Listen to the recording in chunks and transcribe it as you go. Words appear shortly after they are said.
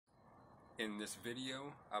In this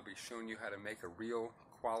video, I'll be showing you how to make a real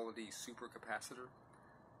quality supercapacitor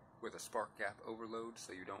with a spark gap overload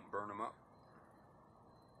so you don't burn them up.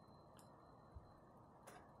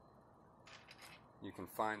 You can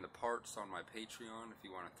find the parts on my Patreon if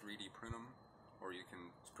you want to 3D print them, or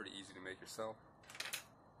it's pretty easy to make yourself.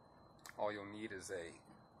 All you'll need is a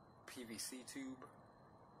PVC tube,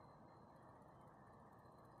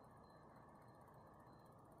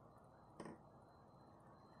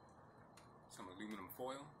 some aluminum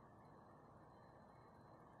foil,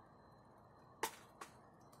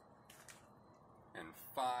 and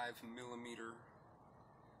 5mm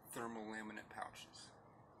thermal laminate pouches.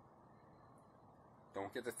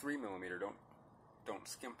 Don't get the 3mm, don't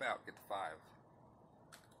skimp out, get the 5.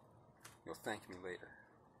 You'll thank me later.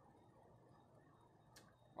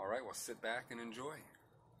 Alright, well, sit back and enjoy.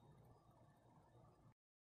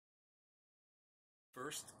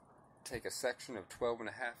 First, take a section of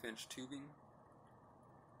 12.5-inch tubing,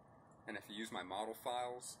 and if you use my model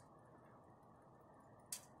files,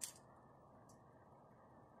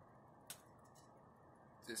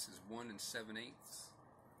 this is 1 7/8.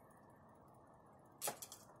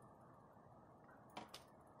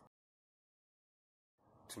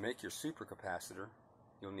 To make your supercapacitor,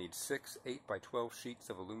 you'll need 6 8x12 sheets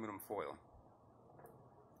of aluminum foil.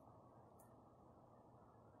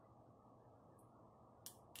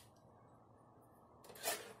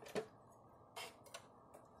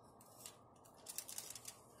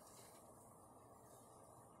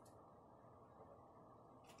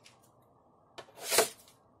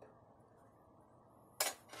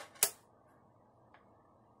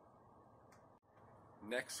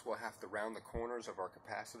 Next, we'll have to round the corners of our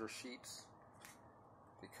capacitor sheets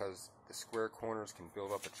because the square corners can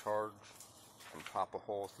build up a charge and pop a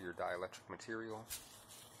hole through your dielectric material,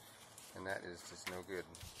 and that is just no good.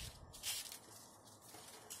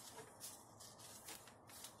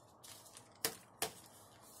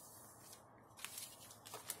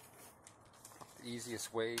 The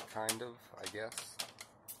easiest way, kind of, I guess,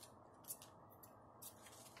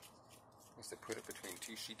 is to put it between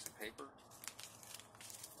 2 sheets of paper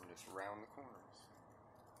and just round the corners.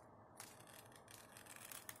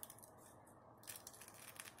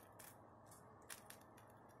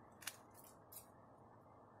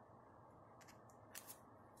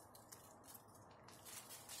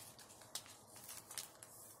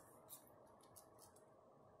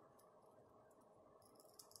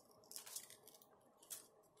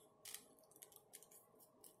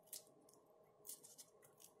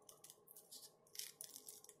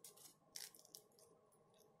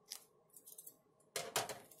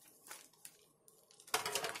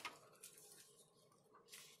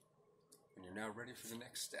 You're now ready for the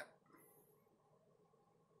next step.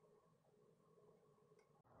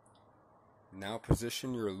 Now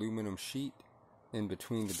position your aluminum sheet in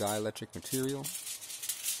between the dielectric material.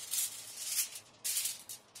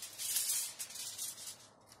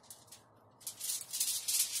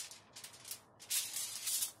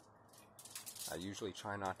 I usually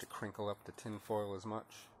try not to crinkle up the tin foil as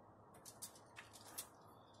much,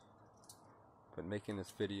 but making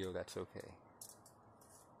this video, that's okay.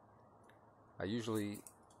 I usually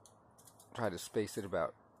try to space it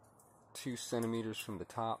about 2 centimeters from the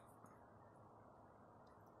top.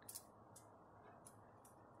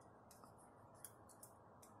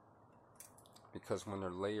 Because when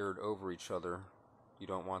they're layered over each other, you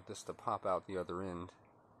don't want this to pop out the other end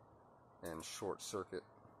and short circuit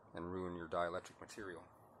and ruin your dielectric material.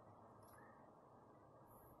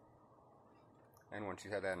 And once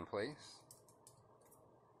you have that in place,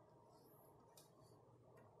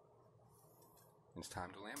 it's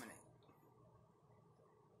time to laminate.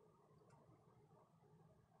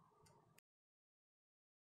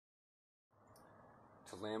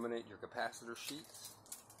 To laminate your capacitor sheets,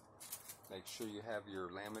 make sure you have your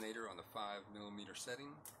laminator on the 5mm setting.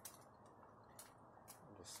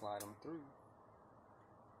 And just slide them through.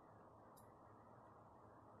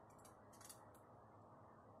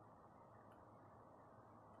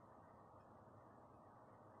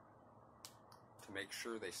 To make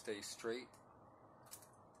sure they stay straight,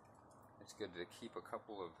 it's good to keep a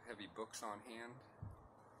couple of heavy books on hand.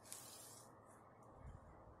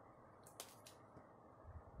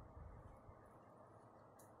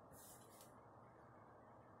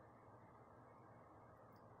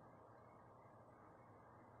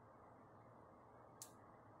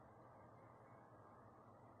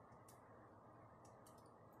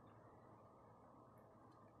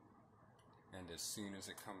 And as soon as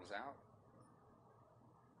it comes out,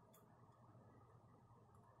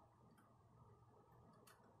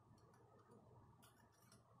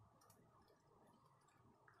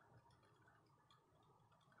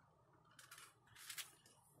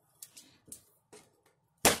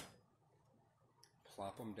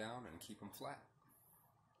 drop them down and keep them flat.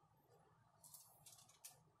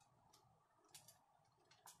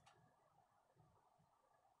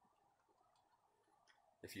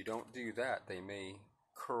 If you don't do that, they may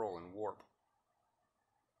curl and warp.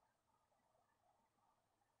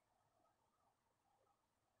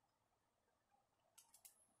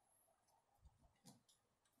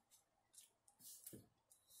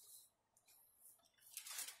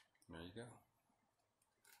 There you go.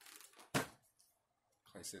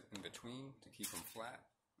 Place it in between to keep them flat.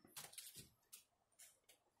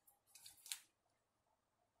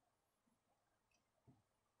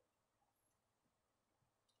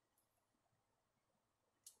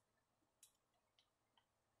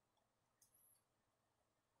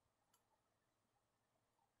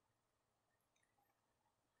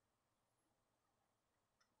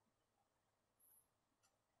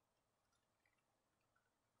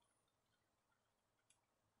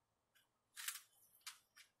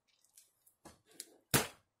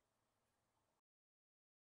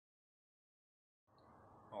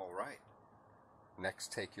 Alright,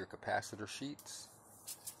 next take your capacitor sheets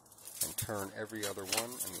and turn every other one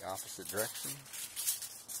in the opposite direction.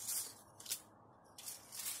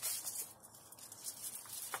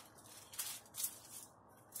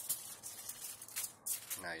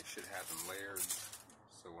 Now you should have them layered,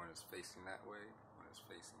 so one is facing that way, one is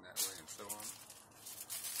facing that way, and so on.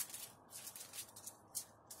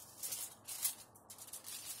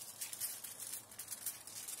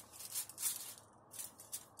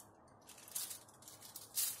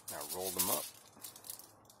 Now roll them up.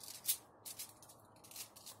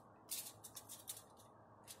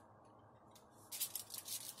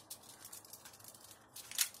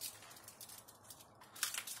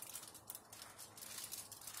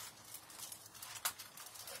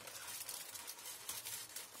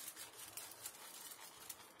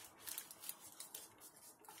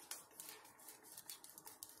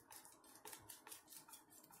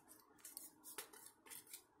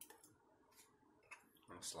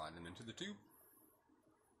 Slide them into the tube.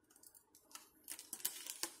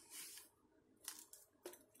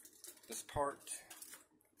 This part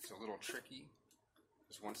is a little tricky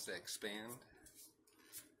because once they expand,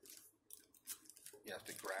 you have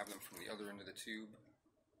to grab them from the other end of the tube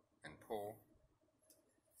and pull.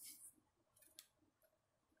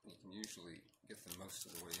 You can usually get them most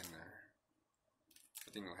of the way in there,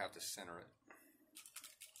 but then you'll have to center it.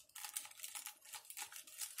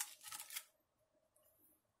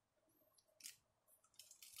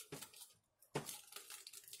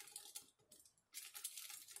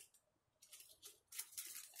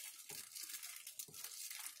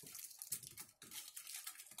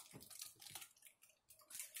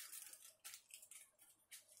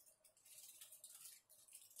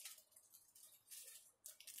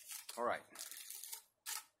 All right.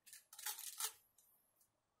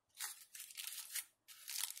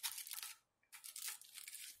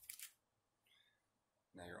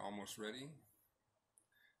 Now you're almost ready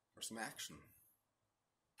for some action.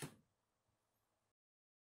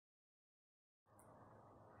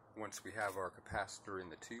 Once we have our capacitor in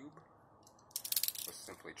the tube, let's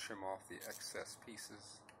simply trim off the excess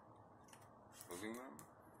pieces of aluminum.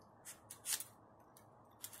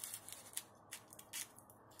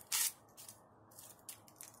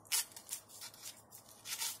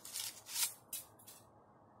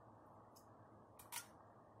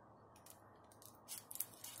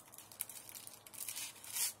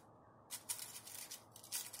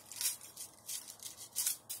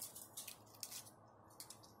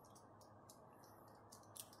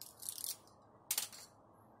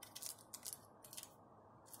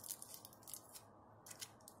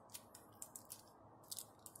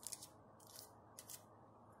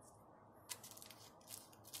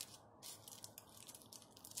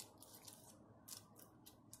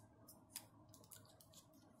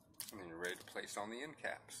 And then you're ready to place on the end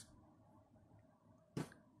caps.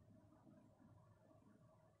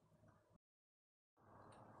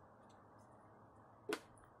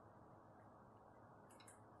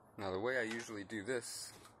 Now the way I usually do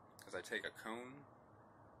this is I take a cone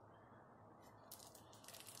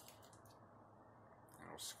and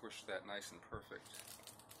I'll squish that nice and perfect.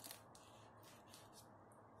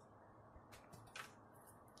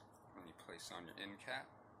 And you place on your end cap.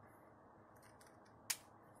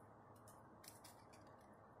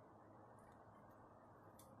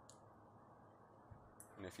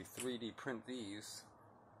 And if you 3D print these,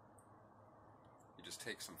 you just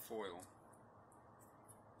take some foil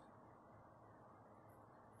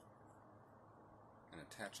and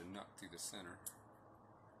attach a nut through the center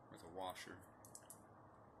with a washer.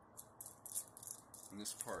 And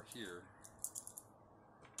this part here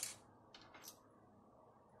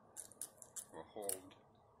will hold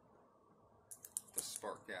the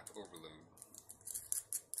spark gap overload.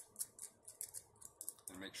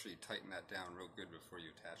 And make sure you tighten that down real good before you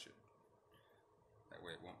attach it. That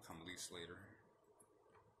way it won't come loose later.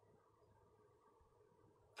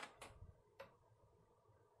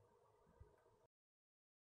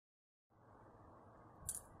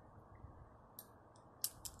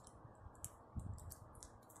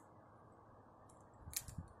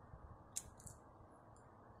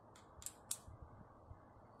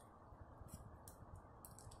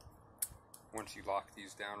 Once you lock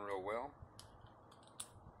these down real well,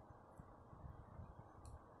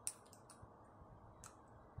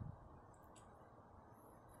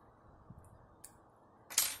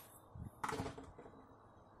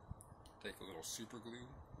 take a little super glue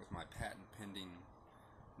with my patent pending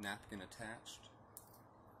napkin attached.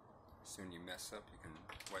 As soon as you mess up, you can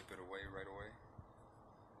wipe it away right away.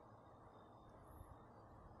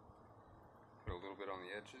 Put a little bit on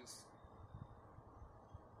the edges.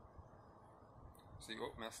 See,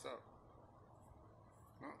 oh, messed up.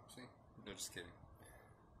 Oh, see? No, just kidding.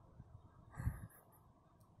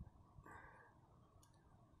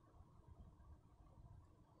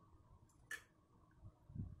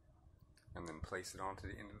 And then place it onto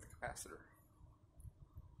the end of the capacitor.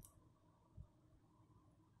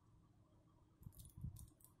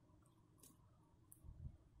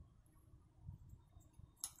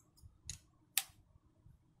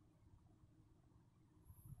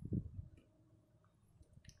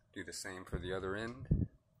 Do the same for the other end.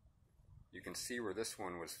 You can see where this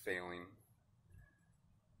one was failing.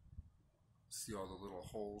 See all the little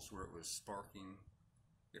holes where it was sparking.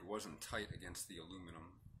 It wasn't tight against the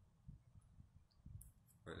aluminum,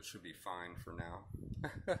 but it should be fine for now.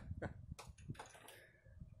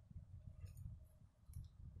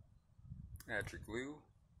 Add your glue.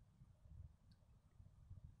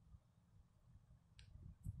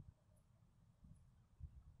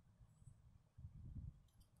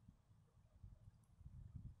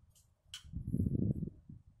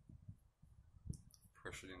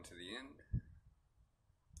 Push it into the end.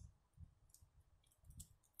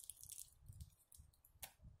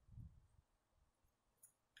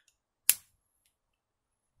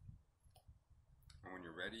 And when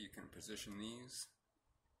you're ready, you can position these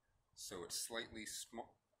so it's slightly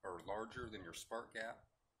larger than your spark gap.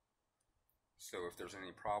 So if there's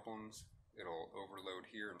any problems, it'll overload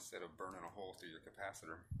here instead of burning a hole through your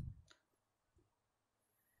capacitor.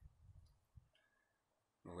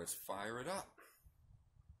 Well, let's fire it up.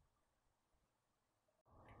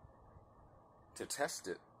 To test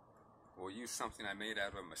it, we'll use something I made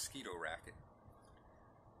out of a mosquito racket.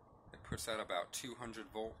 It puts out about 200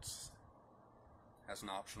 volts, has an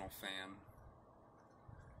optional fan.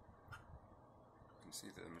 You can see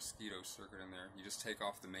the mosquito circuit in there. You just take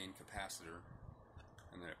off the main capacitor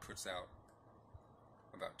and then it puts out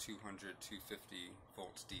about 200, 250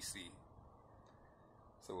 volts DC.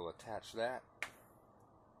 So we'll attach that.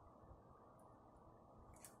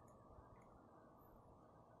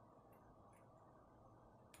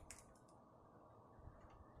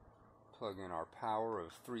 Plug in our power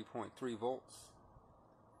of 3.3 volts.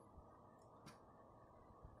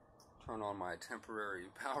 Turn on my temporary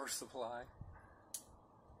power supply.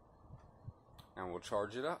 And we'll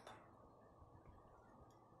charge it up.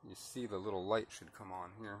 You see the little light should come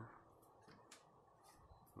on here.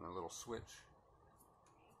 And a little switch.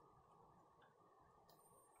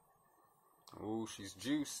 Ooh, she's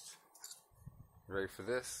juiced. You ready for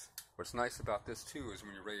this? What's nice about this too is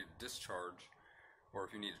when you're ready to discharge, or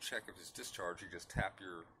if you need to check if it's discharged, you just tap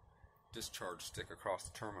your discharge stick across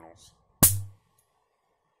the terminals.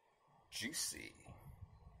 Juicy.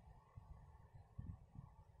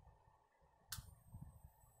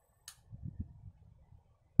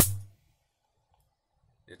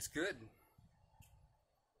 It's good.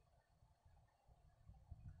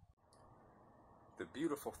 The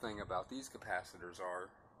beautiful thing about these capacitors are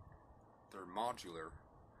they're modular.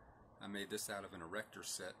 I made this out of an erector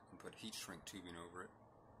set and put heat shrink tubing over it.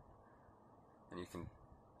 And you can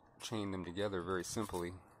chain them together very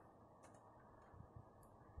simply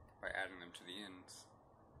by adding them to the ends.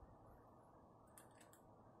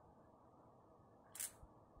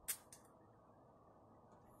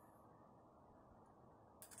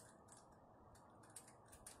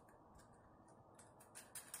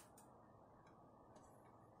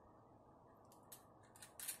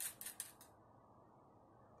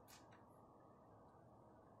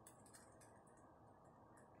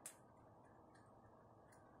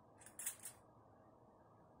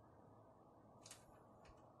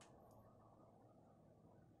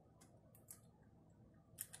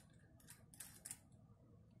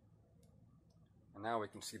 Now we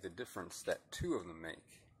can see the difference that two of them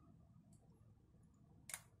make.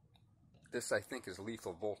 This, I think, is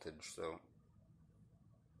lethal voltage, so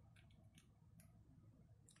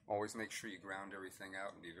always make sure you ground everything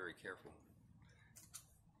out and be very careful.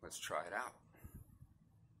 Let's try it out.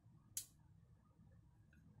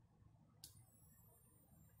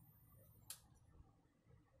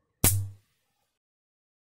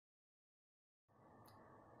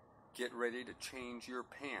 Get ready to change your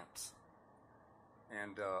pants.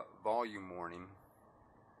 And volume warning.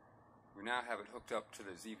 We now have it hooked up to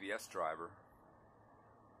the ZVS driver.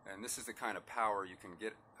 And this is the kind of power you can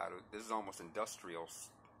get out of, this is almost industrial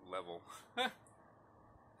level.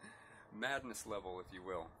 Madness level, if you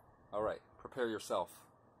will. Alright, prepare yourself.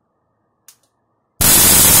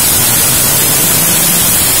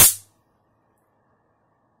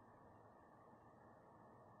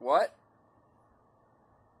 What?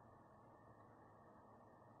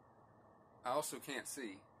 I also can't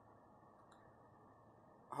see.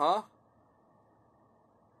 Huh?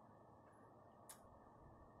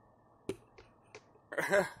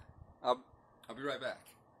 I'll be right back.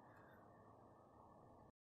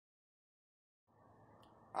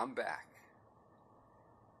 I'm back.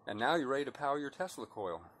 And now you're ready to power your Tesla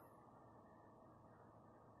coil.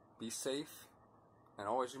 Be safe, and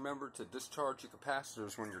always remember to discharge your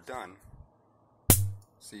capacitors when you're done.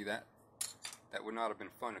 See that? That would not have been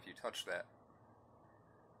fun if you touched that.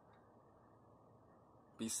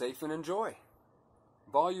 Be safe and enjoy.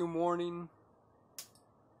 Volume warning.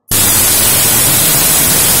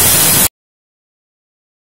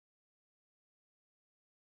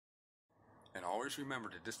 And always remember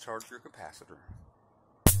to discharge your capacitor.